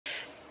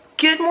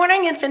Good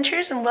morning,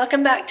 adventurers, and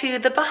welcome back to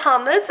the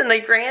Bahamas and the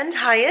Grand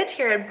Hyatt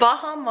here at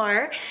Baha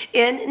Mar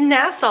in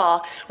Nassau.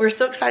 We're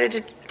so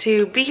excited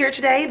to be here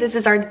today. This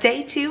is our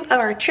day 2 of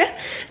our trip.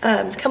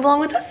 Come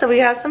along with us so we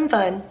have some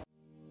fun.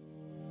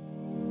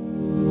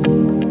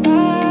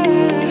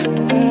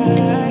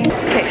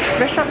 Okay,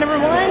 restaurant number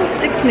 1,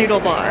 Sticks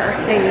Noodle Bar.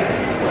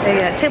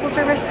 A table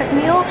service type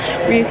meal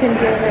where you can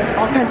get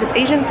all kinds of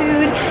Asian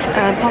food,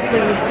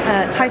 possibly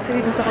Thai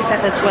food and stuff like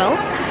that as well.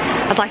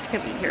 I'd like to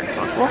come eat here if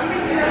possible.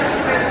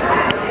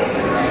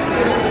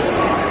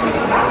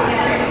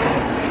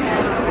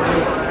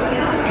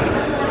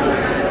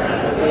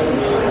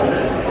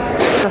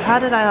 So how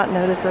did I not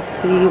notice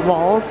that the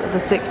walls of the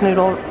Sticks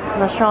Noodle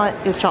restaurant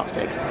is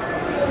chopsticks?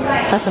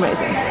 That's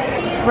amazing.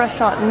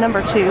 Restaurant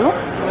number 2,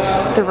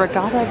 the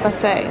Regatta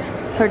Buffet.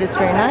 Heard it's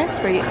very nice,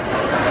 very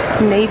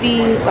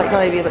maybe, like not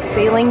maybe, but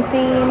sailing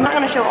theme. I'm not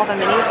going to show all the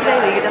menus today,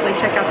 but you can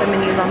definitely check out the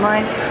menus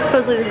online.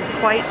 Supposedly this is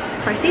quite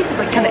pricey, just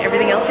like kind of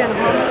everything else here in the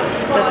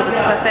Bahamas. But the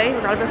buffet,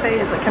 Regatta Buffet,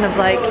 is like kind of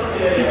like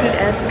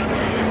seafood-esque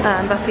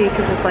buffet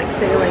because it's like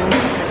sailing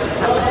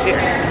atmosphere.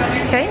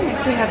 Okay,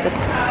 next we have the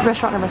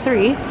restaurant number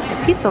 3,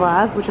 the Pizza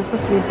Lab, which is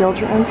supposed to be build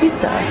your own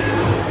pizza.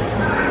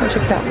 Let's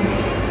check it out.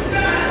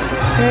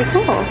 Very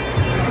cool.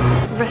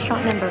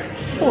 Restaurant number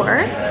 4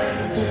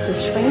 is the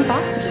Shrine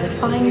Bach, which is a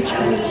fine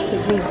Chinese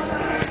cuisine.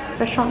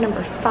 Restaurant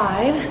number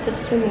 5, the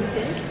Swimming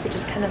Pig, which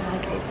is kind of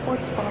like a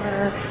sports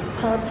bar,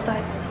 pub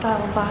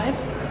style vibe.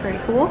 Very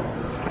cool.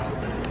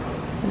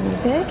 Swimming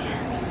Pig.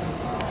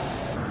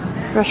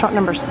 Restaurant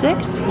number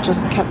 6, which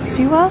is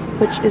Katsuya,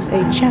 which is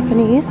a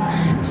Japanese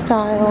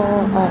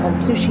style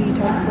sushi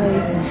type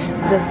place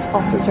that is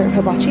also served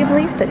hibachi, I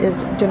believe. That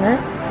is dinner.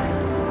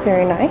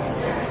 Very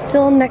nice.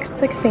 Still next to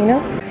the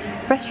casino.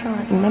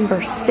 Restaurant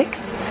number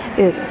 6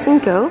 is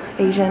Cinco,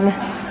 Asian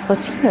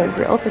Latino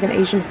Grill. It's like an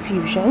Asian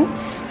fusion,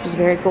 which is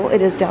very cool.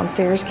 It is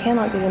downstairs.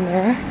 Cannot get in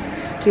there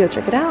to go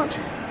check it out.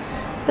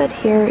 But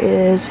here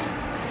is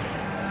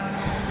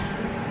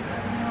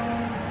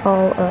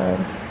all of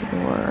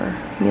your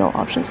meal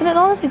options. And it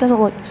honestly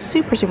doesn't look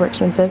super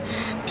expensive.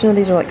 Some of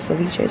these are like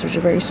ceviches, which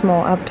are very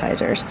small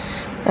appetizers.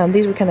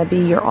 These would kind of be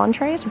your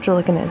entrees, which are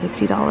looking at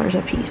 $60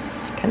 a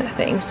piece kind of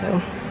thing.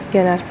 So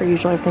again, as per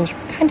usual, everything's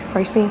kind of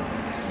pricey.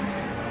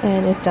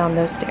 And it's down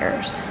those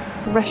stairs.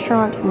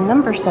 Restaurant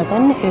number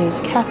 7 is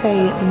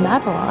Cafe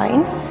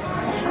Madeline,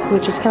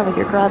 which is kind of like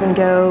your grab and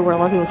go where a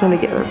lot of people seem to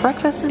get their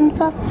breakfast and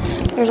stuff.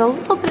 There's a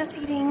little bit of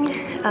seating,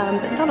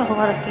 but not a whole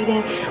lot of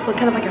seating, but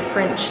kind of like a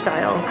French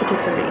style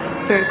patisserie.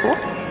 Very cool.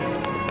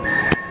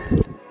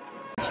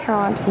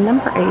 Restaurant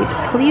number 8,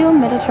 Cleo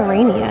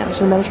Mediterranean, which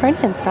is a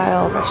Mediterranean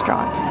style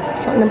restaurant.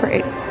 Restaurant number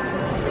 8.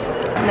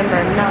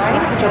 Number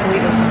 9, which I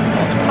believe is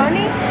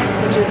Carne,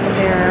 which is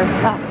their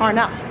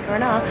Carna,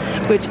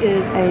 which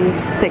is a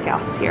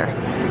steakhouse here.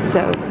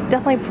 So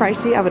definitely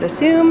pricey, I would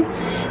assume.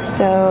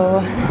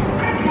 So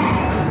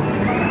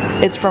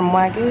it's from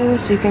Wagyu,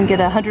 so you can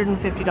get a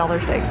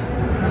 $150 steak.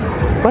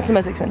 What's the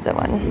most expensive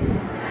one?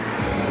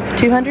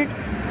 $200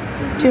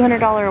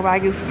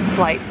 Wagyu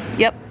flight.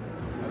 Yep.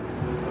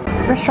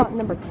 Restaurant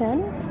number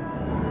 10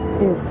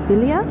 is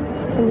Viglia,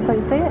 I think that's how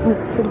you say it, and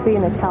it's going to be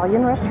an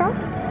Italian restaurant.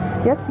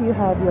 Yes, you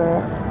have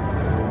your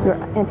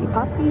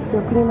antipasti,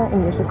 your prima,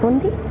 and your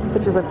secondi,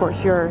 which is of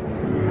course your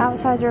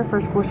appetizer,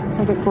 first course,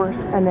 second course,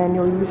 and then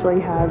you'll usually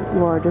have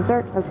your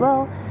dessert as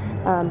well.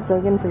 So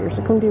again, for your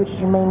secondi, which is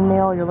your main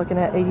meal, you're looking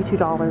at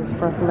 $82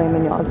 for a filet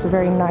mignon. It's a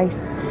very nice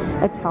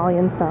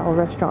Italian style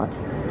restaurant,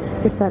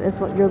 if that is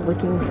what you're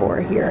looking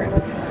for here.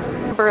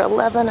 Number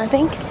 11, I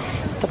think,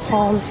 the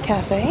Palms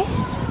Cafe.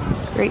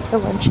 Great for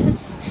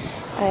lunches,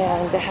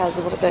 and it has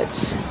a little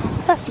bit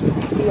less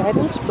pricey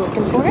items if you're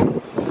looking for it.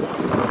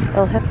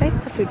 El Jefe,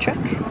 it's a food truck,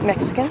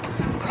 Mexican.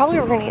 Probably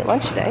we're gonna eat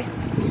lunch today.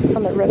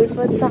 On the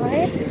Rosewood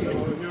side,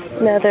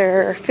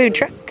 another food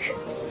truck.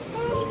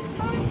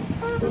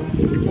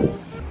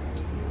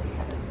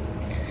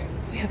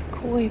 We have a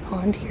koi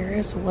pond here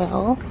as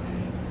well.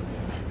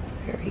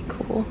 Very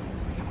cool.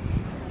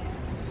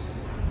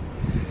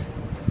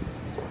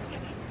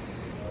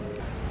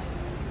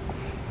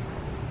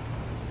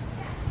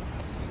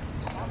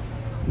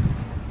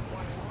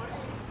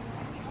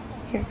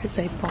 Here is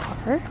a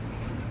bar.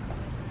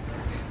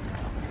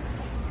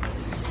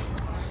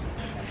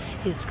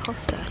 Is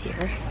Costa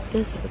here.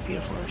 This is a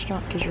beautiful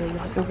restaurant because you're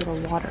right over the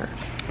water.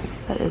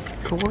 That is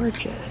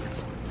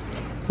gorgeous.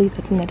 I believe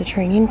that's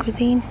Mediterranean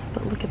cuisine,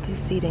 but look at this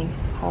seating.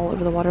 It's all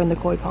over the water in the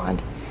koi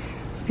pond.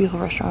 It's a beautiful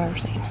restaurant I've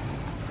ever seen.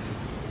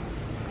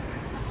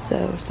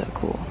 So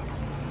cool.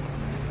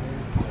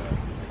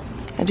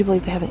 I do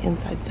believe they have an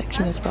inside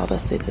section as well to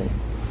sit in.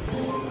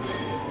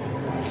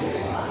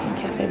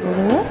 Cafe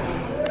Balloon.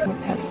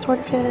 It has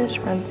swordfish,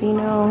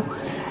 branzino.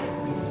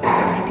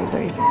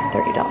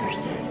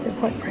 $30. So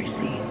quite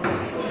pricey,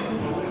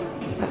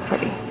 but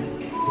pretty.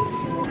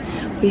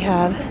 We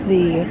have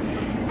the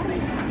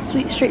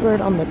Sweet Street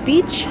Bird on the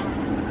Beach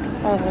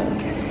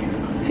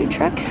food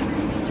truck.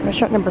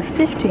 Restaurant number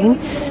 15,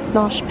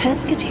 Nosh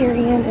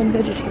Pescatarian and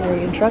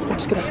Vegetarian truck.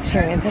 Let's go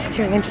pescatarian.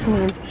 Pescatarian just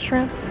means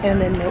shrimp and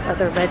then no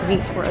other red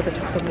meat or other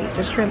types of meat,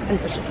 just shrimp and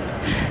vegetables. So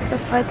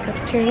that's why it's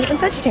pescatarian and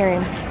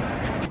vegetarian.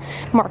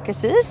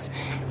 Marcus's.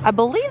 I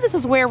believe this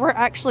is where we're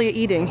actually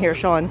eating here,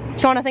 Sean.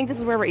 Sean, I think this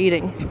is where we're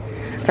eating.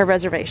 Our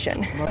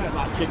reservation.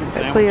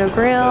 Cleo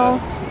Grill.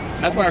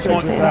 That's where I was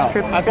talking about.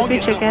 I crispy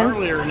chicken.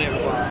 Earlier and it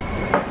was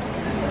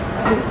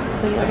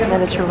Cleo's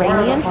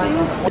Mediterranean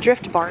food. The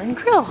Drift Bar and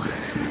Grill.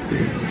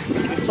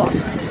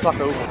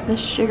 The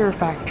Sugar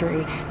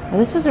Factory. Now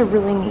this is a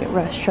really neat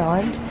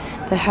restaurant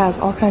that has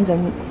all kinds of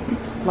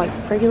like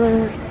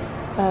regular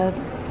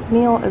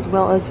meal as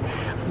well as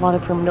a lot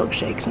of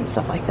milkshakes and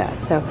stuff like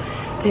that. So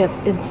they have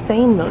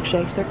insane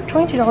milkshakes. They're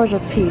 $22 a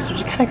piece, which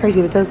is kind of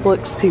crazy, but those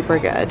look super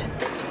good.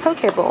 It's a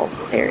poke bowl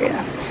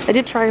area. I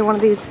did try one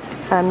of these,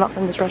 not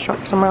from this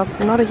restaurant, somewhere else.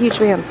 I'm not a huge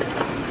fan.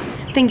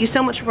 Thank you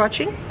so much for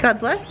watching. God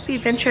bless, be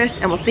adventurous,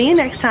 and we'll see you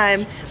next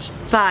time.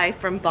 Bye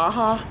from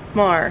Baha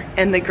Mar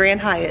and the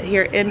Grand Hyatt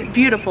here in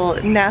beautiful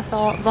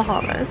Nassau,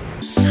 Bahamas.